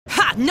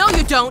No,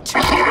 you don't!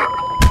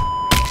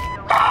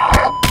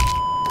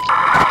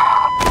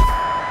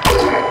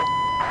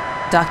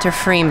 Dr.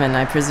 Freeman,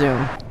 I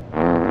presume.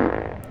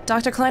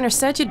 Dr. Kleiner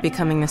said you'd be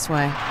coming this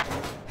way.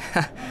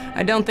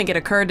 I don't think it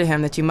occurred to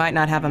him that you might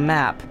not have a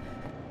map.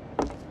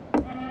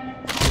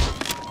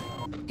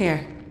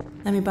 Here,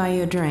 let me buy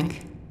you a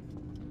drink.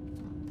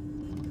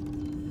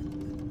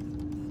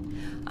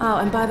 Oh,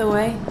 and by the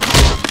way...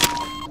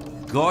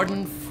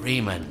 Gordon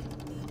Freeman.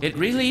 It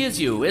really is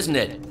you, isn't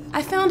it?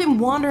 I found him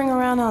wandering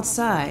around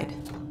outside.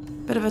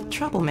 Bit of a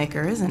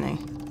troublemaker, isn't he?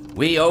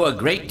 We owe a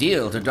great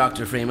deal to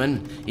Dr.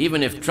 Freeman,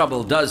 even if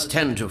trouble does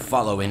tend to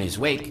follow in his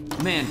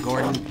wake. Man,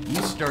 Gordon,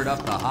 you stirred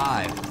up the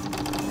hive.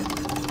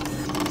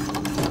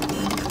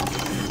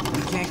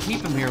 We can't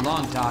keep him here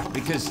long, Doc,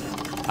 because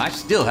I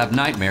still have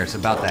nightmares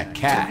about that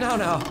cat.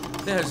 No,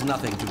 there's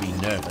nothing to be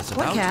nervous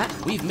about. What cat?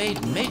 We've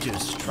made major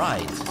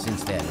strides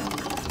since then.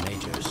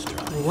 Major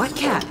strides. What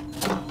cat?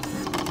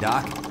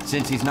 Doc,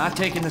 since he's not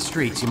taking the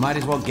streets, you might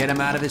as well get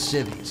him out of his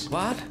civvies.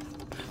 What?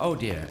 Oh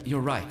dear,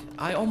 you're right.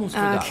 I almost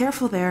forgot.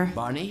 Careful there.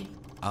 Barney,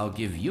 I'll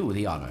give you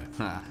the honor.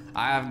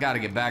 I've got to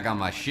get back on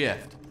my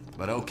shift,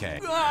 but okay.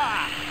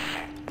 Ah!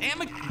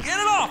 Damn it, get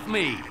it off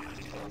me!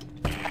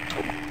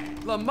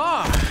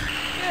 Lamar,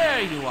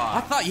 there you are.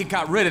 I thought you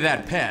got rid of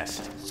that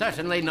pest.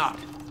 Certainly not.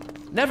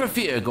 Never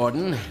fear,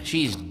 Gordon.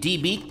 She's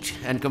de-beaked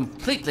and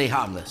completely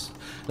harmless.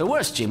 The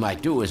worst she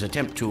might do is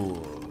attempt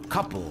to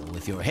couple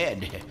with your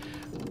head.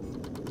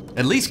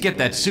 At least get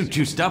that suit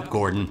juiced up,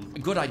 Gordon.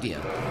 Good idea.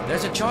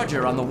 There's a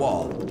charger on the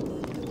wall.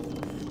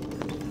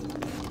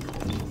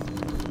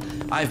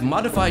 I've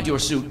modified your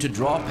suit to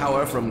draw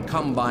power from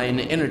Combine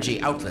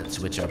energy outlets,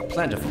 which are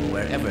plentiful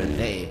wherever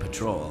they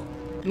patrol.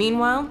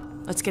 Meanwhile,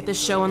 let's get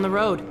this show on the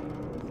road.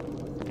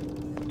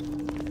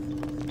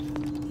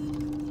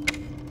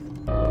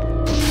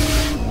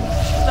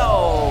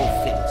 So,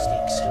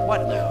 fiddlesticks.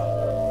 What now?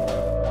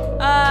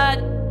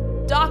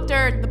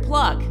 Doctor, the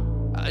plug.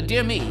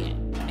 Dear me,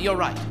 you're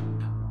right.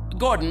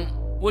 Gordon,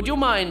 would you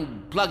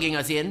mind plugging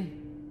us in?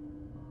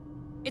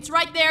 It's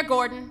right there,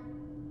 Gordon.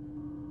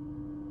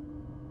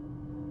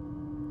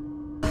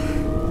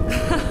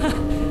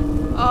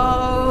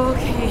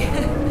 Okay.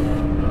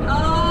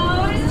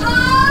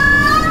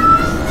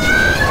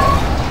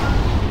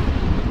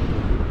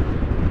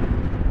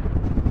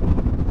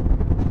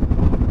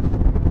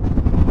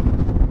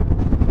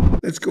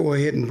 Let's go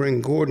ahead and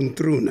bring Gordon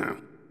through now.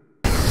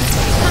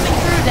 Coming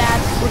through, Dad.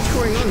 What's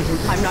going on here?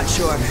 I'm not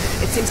sure.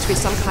 It seems to be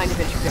some kind of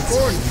interference.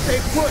 Gordon, stay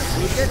put.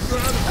 We'll get you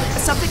out of here.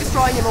 Something is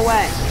drawing him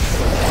away.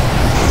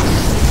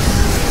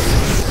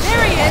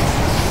 There he is!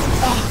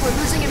 Oh, we're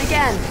losing him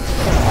again.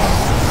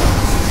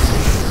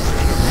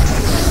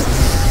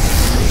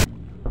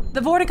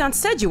 The Vortigaunt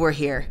said you were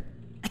here.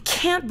 I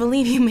can't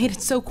believe you made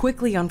it so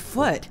quickly on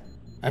foot.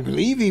 I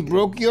believe he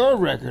broke your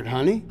record,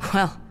 honey.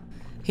 Well,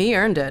 he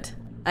earned it.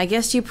 I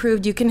guess you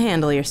proved you can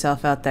handle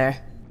yourself out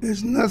there.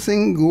 There's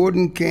nothing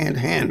Gordon can't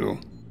handle,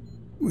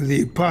 with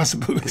the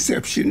possible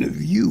exception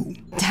of you.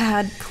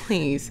 Dad,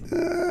 please.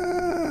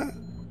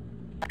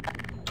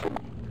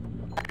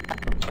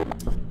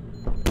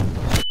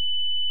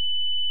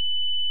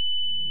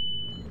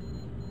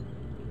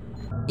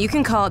 You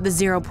can call it the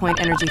zero-point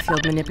energy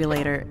field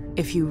manipulator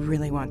if you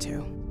really want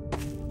to.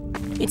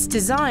 It's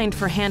designed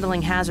for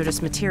handling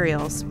hazardous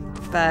materials,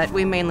 but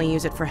we mainly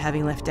use it for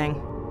heavy lifting.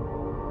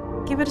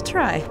 Give it a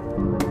try.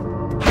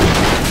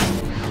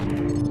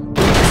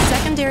 The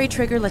secondary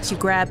trigger lets you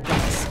grab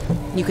things.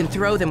 You can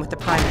throw them with the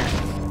primary.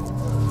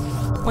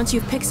 Once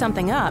you've picked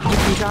something up, you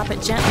can drop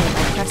it gently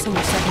by pressing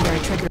your secondary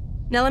trigger.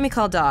 Now let me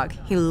call Dog.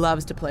 He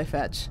loves to play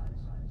fetch.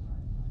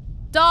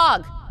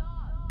 Dog!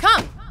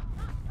 Come!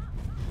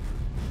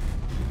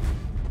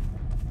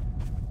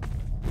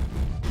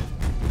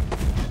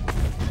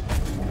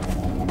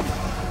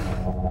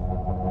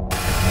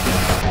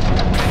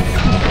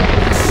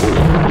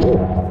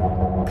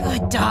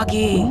 Good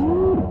doggy.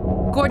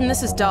 Gordon,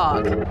 this is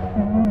Dog.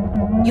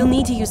 You'll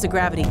need to use the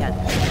gravity gun.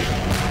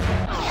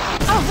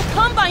 Oh, the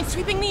Combine's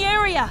sweeping the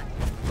area!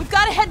 We've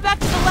got to head back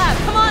to the lab.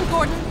 Come on,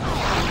 Gordon!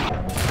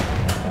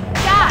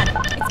 Dad,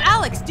 it's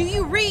Alyx. Do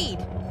you read?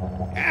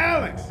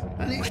 Alyx,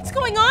 honey. What's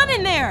going on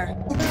in there?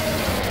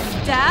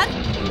 Dad?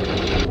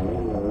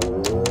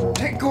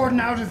 Take Gordon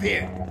out of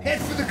here.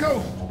 Head for the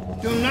coast.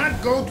 Do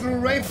not go through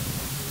rape.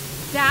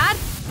 Dad?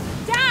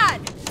 Dad!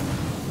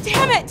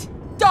 Damn it!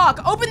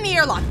 Dog, open the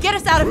airlock. Get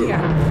us out of here.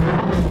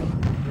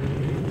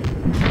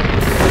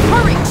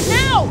 Hurry,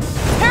 now!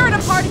 Tear it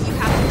apart if you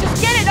have to.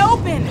 Just get it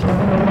open!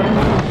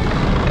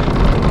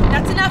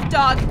 That's enough,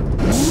 Dog.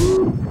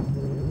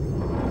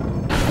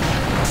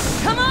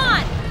 Come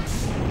on!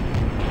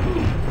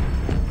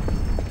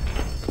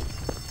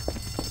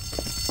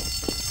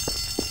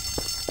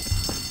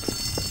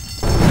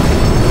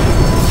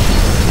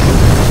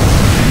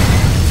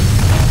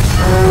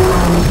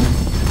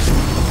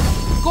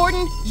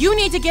 Gordon, you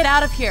need to get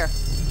out of here.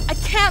 I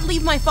can't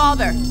leave my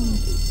father.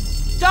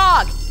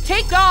 Dog,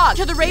 take Dog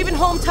to the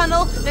Ravenholm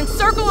tunnel, then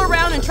circle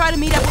around and try to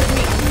meet up with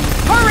me.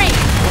 Hurry!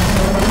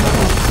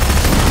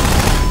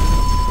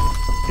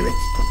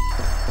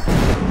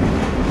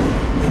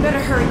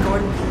 hurry,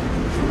 Gordon.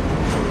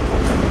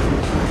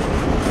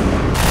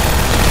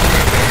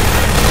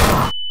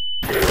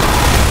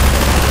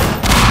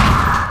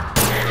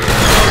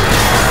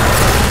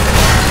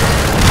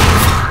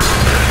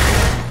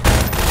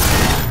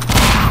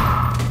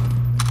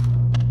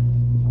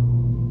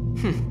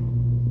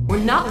 We're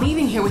not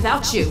leaving here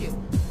without you.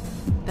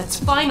 That's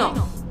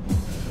final.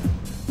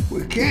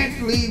 We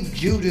can't leave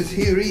Judith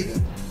here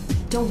either.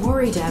 Don't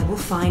worry, Dad. We'll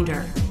find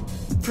her.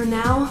 For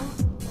now...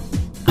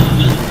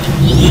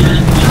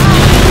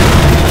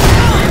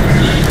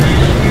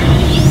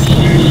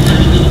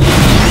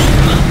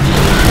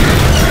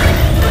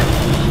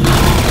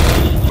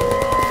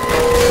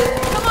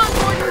 Come on,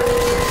 Gordon!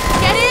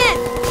 Get in!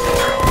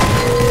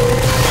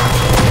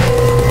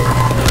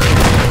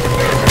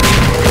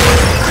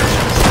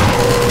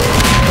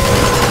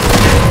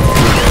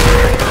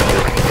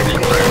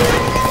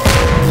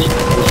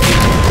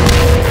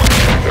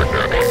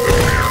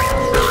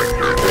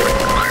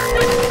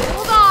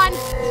 Hold on!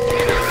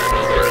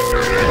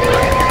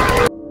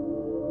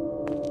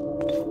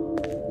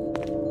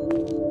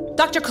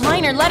 Dr.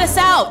 Kleiner, let us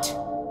out!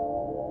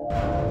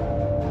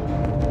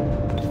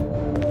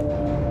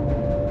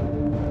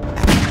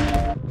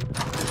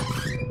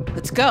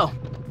 Let's go.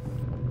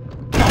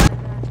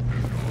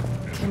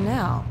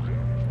 Canal.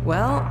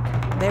 Well,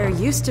 there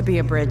used to be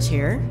a bridge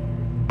here.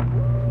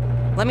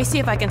 Let me see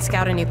if I can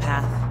scout a new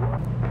path.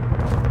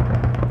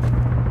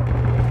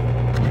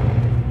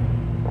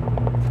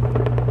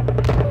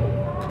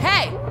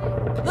 Hey!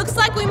 Looks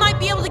like we might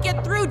be able to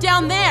get through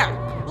down there.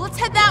 Well, let's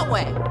head that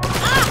way.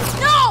 Ah!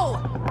 No!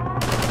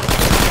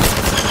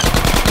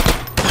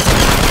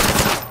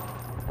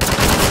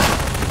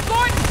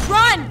 Gordon,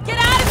 run! Get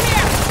out of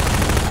here!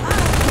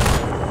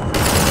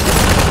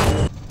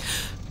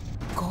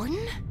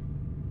 Gordon?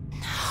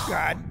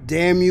 God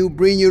damn you,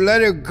 Breen, you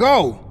let her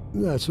go.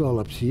 That's all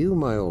up to you,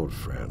 my old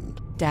friend.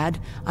 Dad,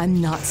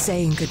 I'm not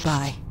saying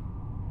goodbye.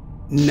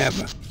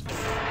 Never.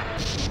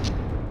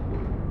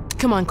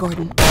 Come on,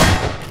 Gordon.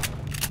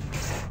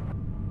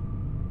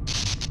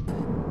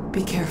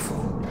 Be careful.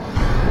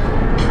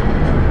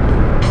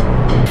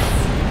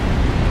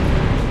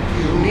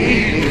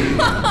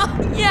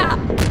 Yeah!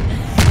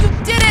 You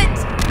did it!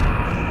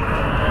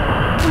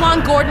 Come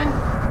on, Gordon.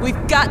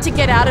 We've got to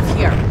get out of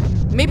here.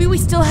 Maybe we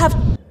still have...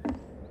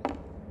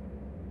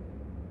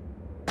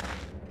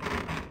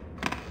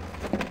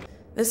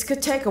 This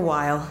could take a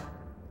while.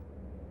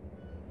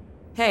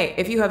 Hey,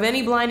 if you have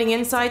any blinding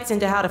insights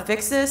into how to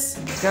fix this,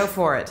 go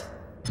for it.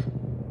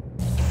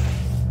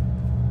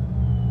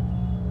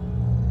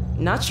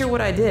 Not sure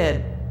what I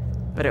did,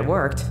 but it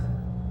worked.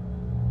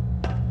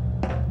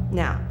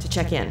 Now, to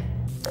check in.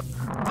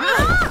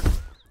 Ah!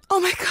 Oh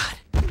my god!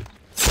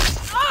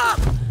 Ah!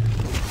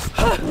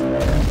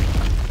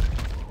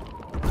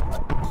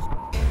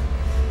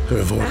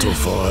 Her vocal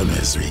form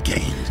has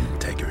regained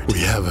integrity. We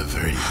have a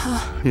very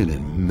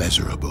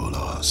immeasurable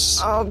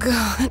loss. Oh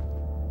god.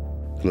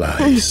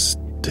 Lie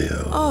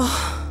still.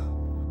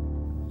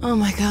 Oh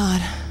my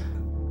god.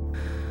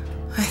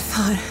 I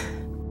thought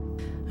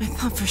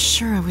for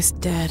sure I was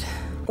dead.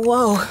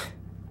 Whoa.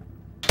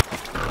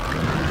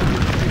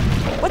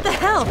 What the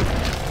hell?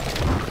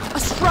 A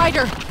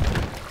strider!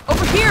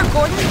 Over here,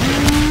 Gordon!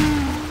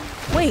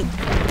 Wait,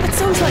 that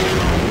sounds like...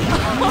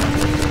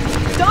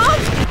 Dog?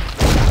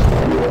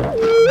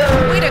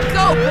 Way to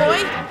go, boy!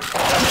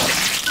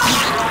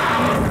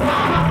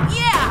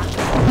 Yeah!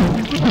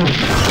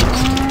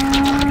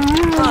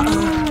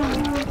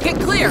 Uh-oh. Get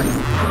clear!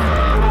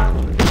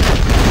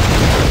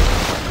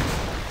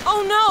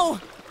 Oh no!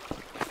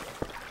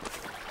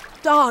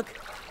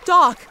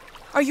 Dog,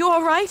 are you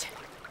all right?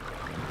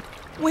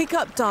 Wake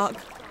up, dog.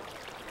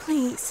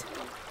 Please.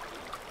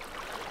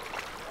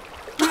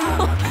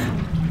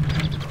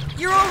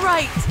 You're all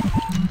right.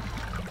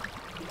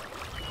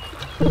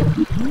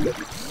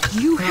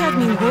 You had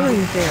me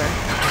worried there.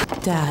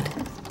 Dad,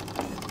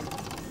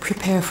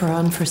 prepare for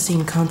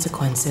unforeseen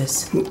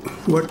consequences.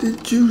 What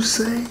did you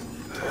say?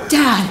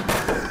 Dad!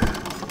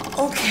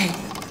 Okay.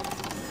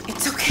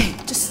 It's okay.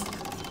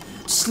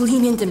 Just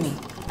lean into me.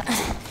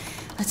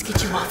 Let's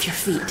get you off your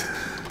feet.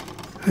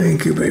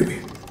 Thank you,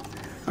 baby.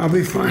 I'll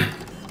be fine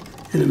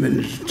in a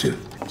minute or two.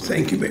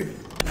 Thank you, baby.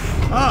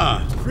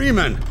 Ah,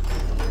 Freeman.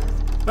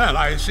 Well,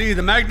 I see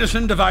the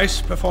Magnuson device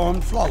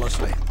performed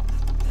flawlessly.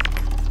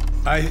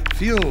 I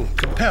feel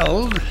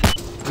compelled.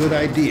 Good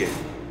idea.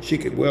 She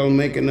could well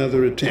make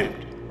another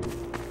attempt.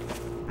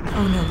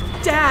 Oh no.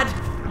 Dad!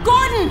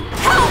 Gordon!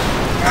 Help!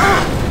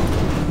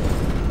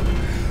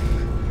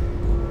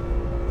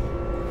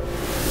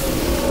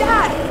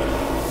 Dad!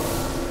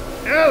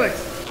 Alyx!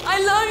 I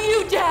love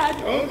you, Dad!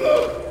 Don't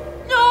look!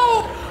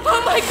 No!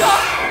 Oh my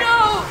god!